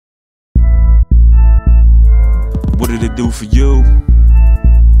did it do for you?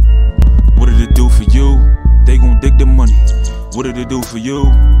 What did it do for you? They gon' dig the money. What did it do for you?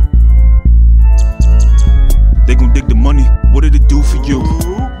 They gon' dig the money. What did it do for you?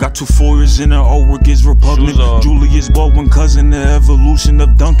 Got 2 4s and her artwork is repugnant. Julius Baldwin, cousin, the evolution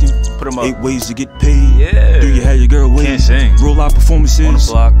of Duncan. Put 'em up. 8 ways to get paid. Yeah. Do you have your girl wait? Can't sing. Real live performances. On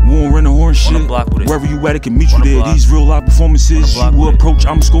the block. Won't rent a horn shit. On the block with it. Wherever you at, it can meet you On the there. block. These real live performances. On the block You will with it. approach.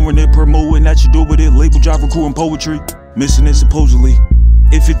 I'm scoring it, promoting that you do with it. Label job, recruiting poetry. Missing it supposedly.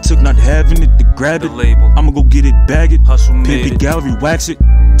 If it took not having it to grab The it, label. I'ma go get it, bag it. Hustle Pimp made it, it. gallery, wax it.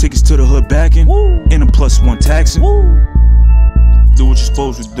 Tickets to the hood backing. Woo. And a +1 taxing. Woo. Do what you're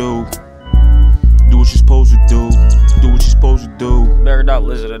supposed to do. Do what you're supposed to do. Do what you're supposed to do. Better not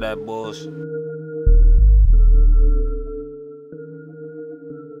listen to that bullshit.